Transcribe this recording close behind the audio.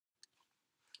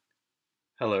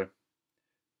Hello.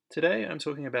 Today I'm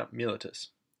talking about Miletus,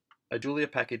 a Julia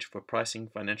package for pricing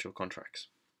financial contracts.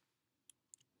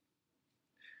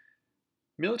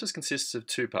 Miletus consists of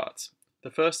two parts. The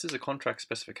first is a contract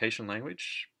specification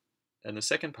language, and the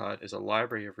second part is a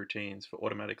library of routines for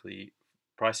automatically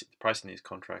pricing these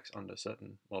contracts under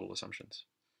certain model assumptions.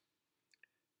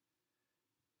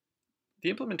 The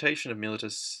implementation of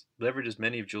Miletus leverages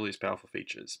many of Julia's powerful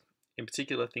features, in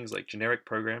particular things like generic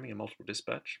programming and multiple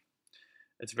dispatch.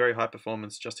 It's very high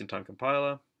performance just-in-time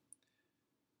compiler,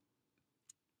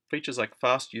 features like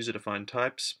fast user-defined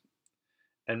types,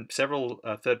 and several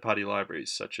third-party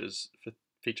libraries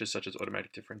features such as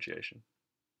automatic differentiation.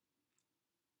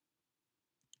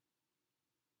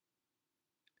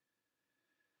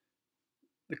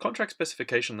 The contract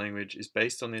specification language is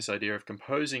based on this idea of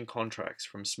composing contracts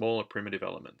from smaller primitive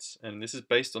elements, and this is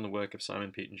based on the work of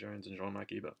Simon Peyton-Jones and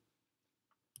Jean-Marc Ebert.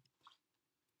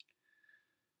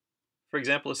 For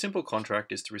example, a simple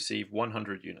contract is to receive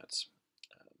 100 units.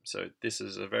 So this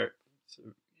is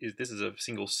a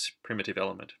single primitive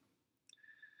element.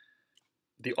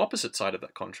 The opposite side of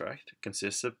that contract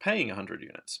consists of paying 100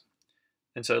 units.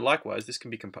 And so likewise, this can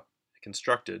be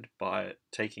constructed by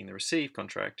taking the receive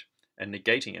contract and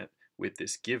negating it with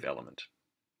this give element.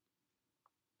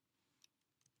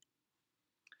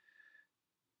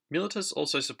 Miletus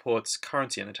also supports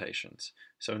currency annotations.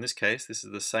 So in this case, this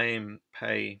is the same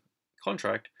pay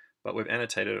contract, but we've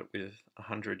annotated it with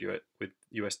 100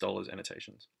 US dollars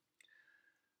annotations.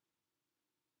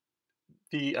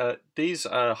 These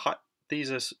are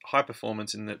high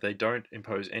performance in that they don't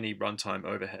impose any runtime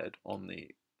overhead on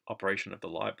the operation of the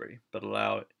library, but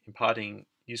allow imparting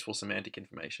useful semantic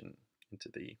information into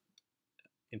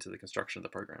the construction of the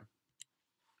program.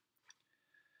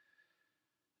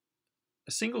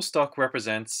 A single stock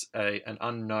represents an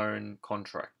unknown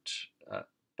contract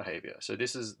behavior. So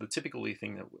this is the typical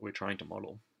thing that we're trying to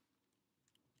model.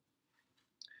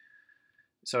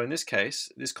 So in this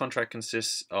case, this contract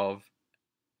consists of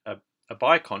a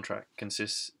buy contract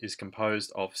is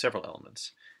composed of several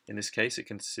elements. In this case, it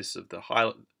consists of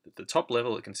the top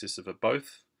level. It consists of a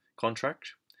both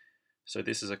contract. So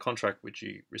this is a contract which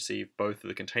you receive both of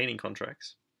the containing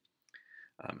contracts,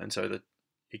 and so that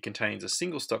it contains a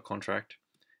single stock contract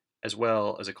as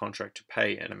well as a contract to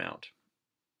pay an amount.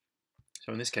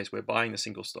 So in this case, we're buying the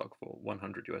single stock for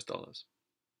 100 US dollars.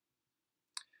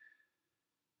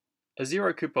 A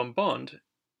zero coupon bond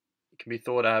can be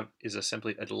thought of as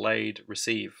simply a delayed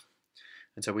receive.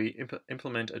 And so we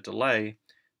implement a delay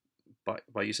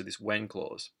by use of this when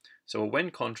clause. So a when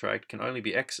contract can only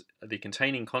be, the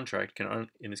containing contract can,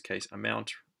 in this case,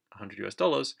 amount 100 US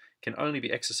dollars, can only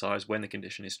be exercised when the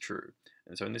condition is true.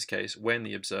 And so in this case, when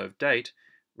the observed date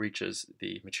reaches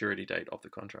the maturity date of the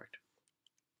contract.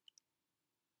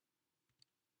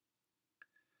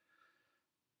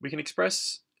 We can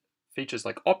express features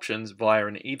like options via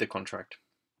an either contract.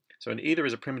 So an either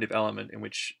is a primitive element in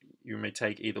which you may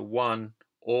take either one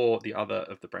or the other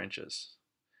of the branches.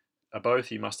 A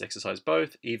both, you must exercise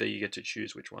both. Either, you get to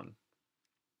choose which one.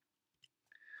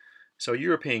 So a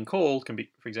European call can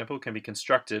be, for example, can be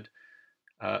constructed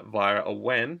via a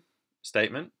when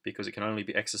statement because it can only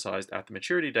be exercised at the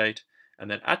maturity date. And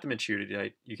then at the maturity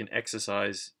date, you can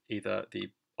exercise either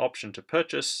the option to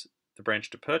purchase, the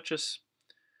branch to purchase,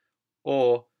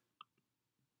 or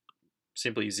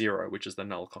simply zero, which is the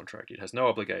null contract. It has no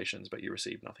obligations, but you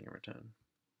receive nothing in return.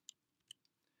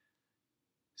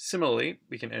 Similarly,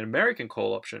 an American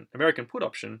put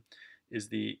option is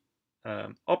the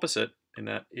opposite in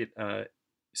that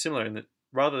similar in that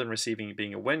rather than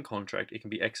being a when contract, it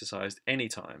can be exercised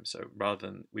anytime. So rather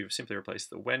than, we've simply replaced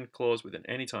the when clause with an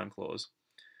anytime clause.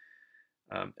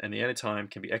 And the anytime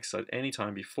can be exercised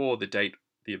anytime before the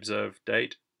observed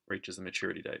date reaches the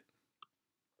maturity date.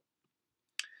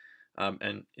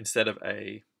 And instead of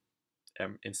a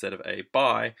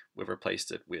buy, we've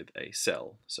replaced it with a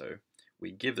sell. So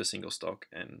we give the single stock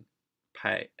and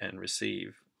pay and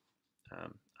receive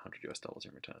 100 US dollars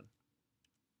in return.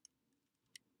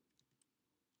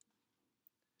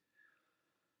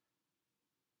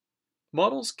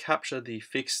 Models capture the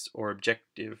fixed or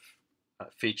objective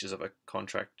features of a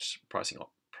contract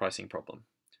pricing problem.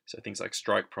 So things like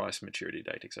strike price, maturity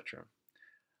date, etc.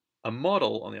 A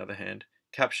model, on the other hand,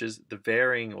 captures the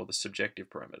varying or the subjective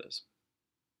parameters.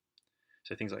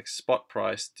 So things like spot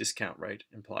price, discount rate,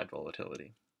 implied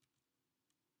volatility.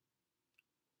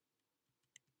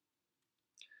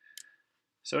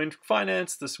 So in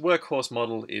finance, this workhorse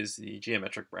model is the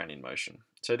geometric Brownian motion.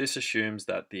 So this assumes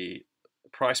that the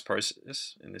price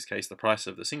process, in this case the price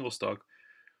of the single stock,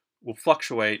 will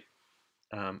fluctuate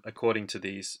according to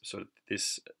this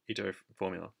Ito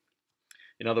formula.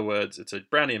 In other words, it's a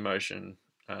Brownian motion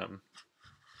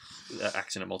that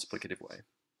acts in a multiplicative way.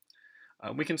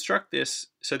 We construct this,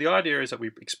 so the idea is that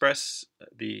we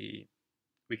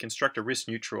construct a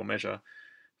risk-neutral measure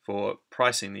for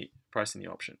pricing the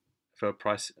option.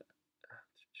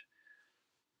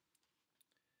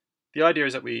 The idea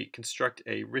is that we construct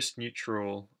a we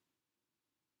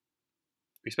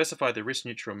specify the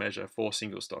risk-neutral measure for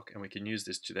single stock, and we can use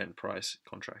this to then price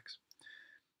contracts.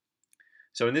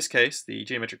 So in this case, the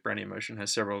geometric Brownian motion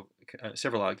has several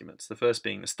arguments. The first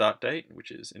being the start date, which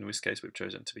is, in this case, we've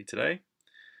chosen to be today.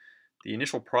 The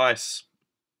initial price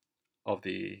of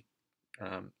the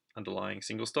underlying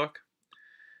single stock.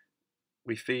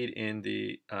 We feed in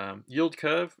the yield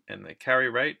curve and the carry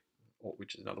rate,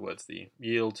 which is, in other words, the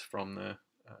yield from the,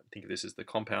 think of this as the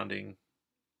compounding.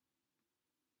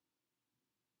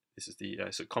 This is the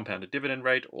compounded dividend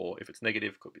rate, or if it's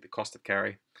negative, it could be the cost of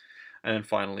carry. And then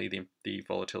finally, the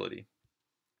volatility.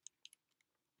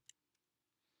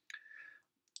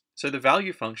 So the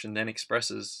value function then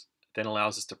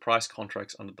allows us to price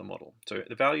contracts under the model. So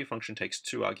the value function takes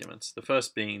two arguments, the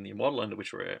first being the model under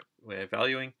which we're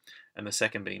valuing, and the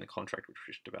second being the contract which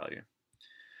we wish to value.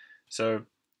 So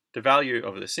the value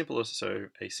of the simplest, so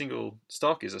a single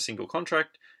stock is a single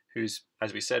contract whose,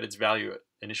 as we said, its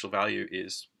initial value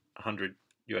is $100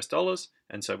 US,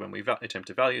 and so when we attempt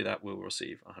to value that, we'll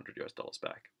receive $100 US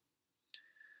back.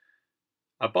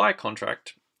 A buy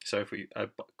contract, so if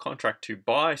a contract to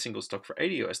buy single stock for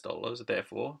 $80 US,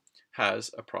 therefore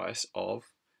has a price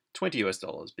of $20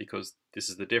 US, because this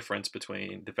is the difference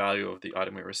between the value of the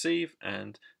item we receive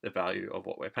and the value of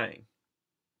what we're paying.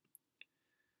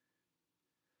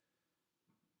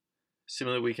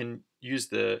 Similarly, we can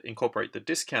incorporate the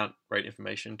discount rate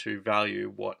information to value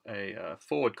what a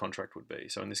forward contract would be.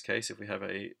 So in this case, if we have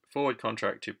a forward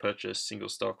contract to purchase single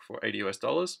stock for $80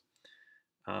 US,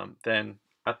 then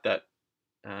at that,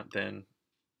 then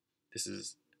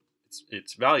its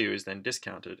value is then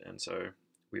discounted, and so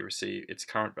we receive its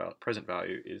present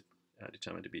value is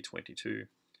determined to be $22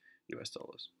 US.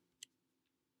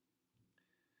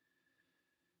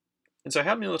 And so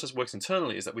how Miletus works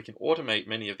internally is that we can automate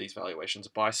many of these valuations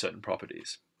by certain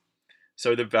properties.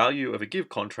 So the value of a give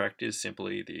contract is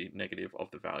simply the negative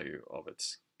of the value of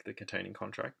the containing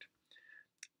contract.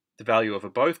 The value of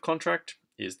a both contract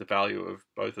is the value of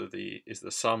is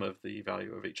the sum of the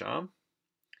value of each arm.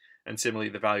 And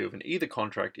similarly, the value of an either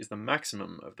contract is the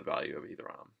maximum of the value of either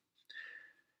arm.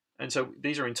 And so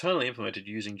these are internally implemented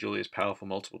using Julia's powerful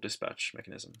multiple dispatch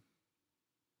mechanism.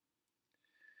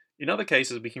 In other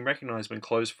cases, we can recognize when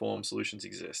closed form solutions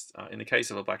exist. In the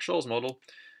case of a Black-Scholes model,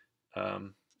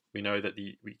 we know that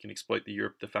we can exploit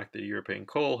the fact that a European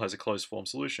call has a closed form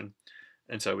solution,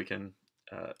 and so we can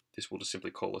this will just simply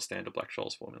call a standard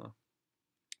Black-Scholes formula.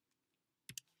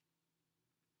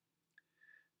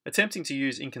 Attempting to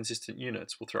use inconsistent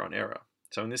units will throw an error.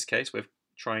 So in this case, we're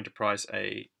trying to price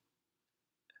a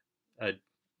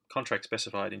contract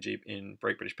specified in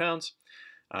Great British pounds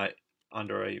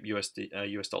under a US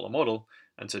dollar model,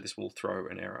 and so this will throw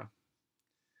an error.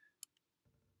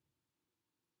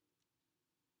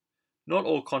 Not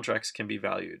all contracts can be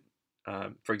valued.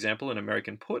 For example, an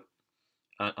American put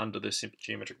under the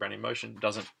geometric Brownian motion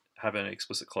doesn't have an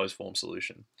explicit closed form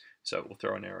solution, so it will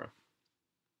throw an error.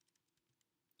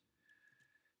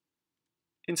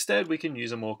 Instead, we can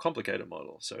use a more complicated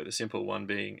model, so the simple one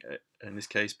being, in this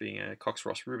case, being a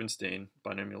Cox-Ross-Rubinstein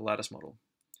binomial lattice model.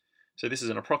 So this is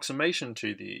an approximation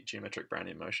to the geometric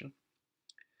Brownian motion,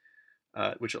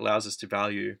 which allows us to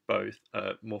value both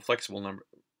a more flexible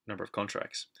number of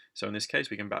contracts. So in this case,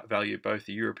 we can value both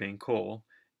the European call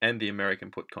and the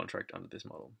American put contract under this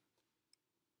model.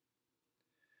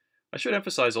 I should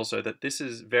emphasize also that this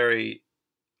is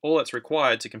all that's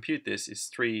required to compute this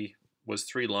was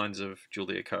three lines of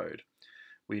Julia code.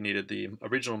 We needed the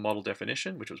original model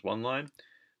definition, which was one line,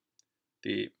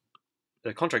 the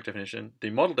contract definition,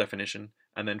 the model definition,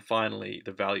 and then finally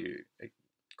the value,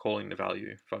 calling the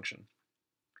value function.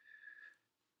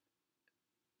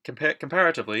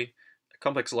 Comparatively, a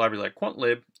complex library like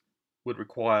QuantLib would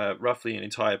require roughly an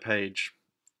entire page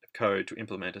of code to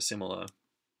implement a similar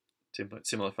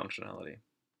functionality.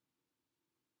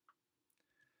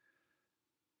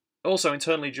 Also,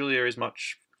 internally, Julia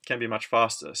can be much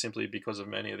faster, simply because of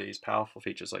many of these powerful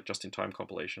features like just-in-time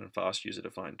compilation and fast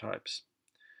user-defined types.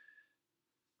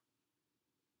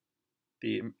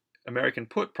 The American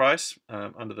put price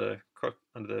under the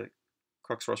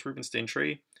Cox-Ross-Rubinstein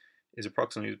tree is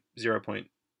approximately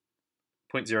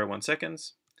 0.01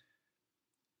 seconds.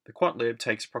 The QuantLib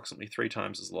takes approximately 3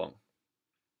 times as long.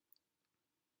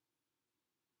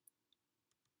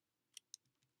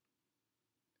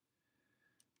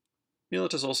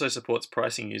 Miletus also supports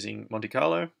pricing using Monte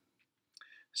Carlo.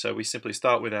 So we simply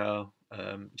start with our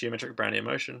geometric Brownian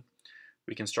motion.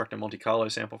 We construct a Monte Carlo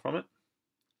sample from it.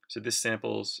 So this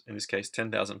samples, in this case,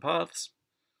 10,000 paths.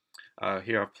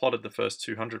 Here I've plotted the first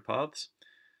 200 paths.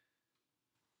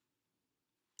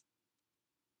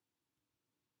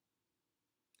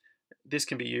 This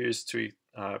can be used to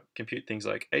compute things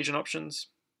like agent options.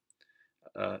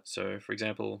 So for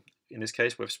example, in this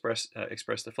case, we've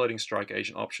expressed the floating strike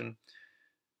agent option,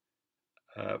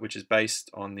 which is based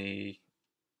on the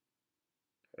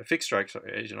fixed strike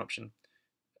agent option,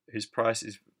 whose price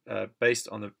is based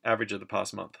on the average of the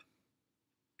past month.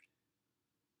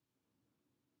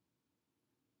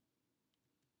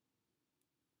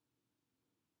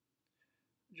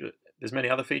 There's many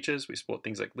other features. We support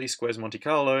things like least squares Monte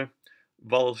Carlo,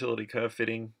 volatility curve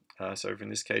fitting. So in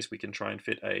this case, we can try and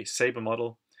fit a Sabre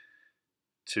model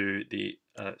to the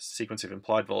sequence of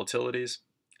implied volatilities.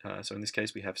 So in this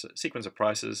case, we have a sequence of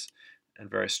prices and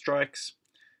various strikes.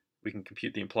 We can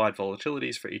compute the implied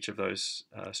volatilities for each of those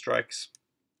strikes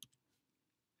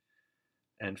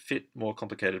and fit more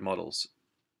complicated models.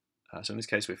 So in this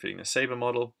case, we're fitting the Sabre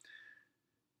model.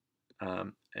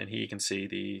 And here you can see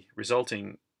the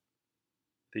resulting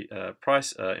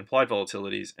price implied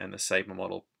volatilities and the Sabre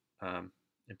model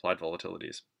implied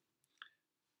volatilities.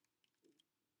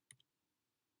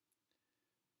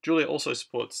 Julia also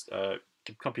supports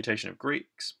computation of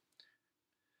Greeks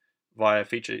via a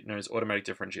feature known as automatic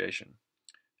differentiation.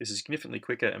 This is significantly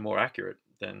quicker and more accurate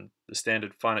than the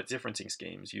standard finite differencing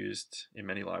schemes used in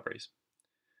many libraries.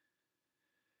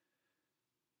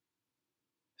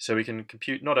 So we can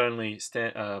compute not only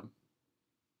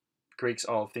Greeks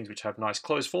of things which have nice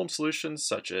closed form solutions,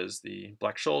 such as the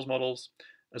Black-Scholes models,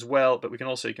 as well, but we can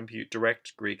also compute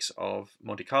direct Greeks of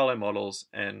Monte Carlo models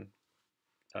and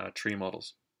tree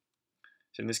models.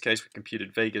 So in this case, we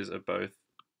computed Vegas of both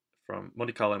from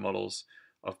Monte Carlo models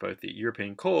of both the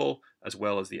European call as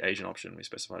well as the Asian option we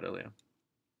specified earlier.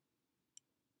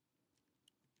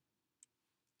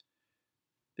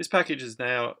 This package is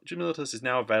now, Miletus is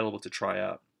now available to try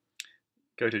out.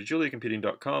 Go to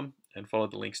juliacomputing.com and follow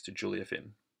the links to Julia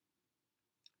Fin.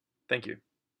 Thank you.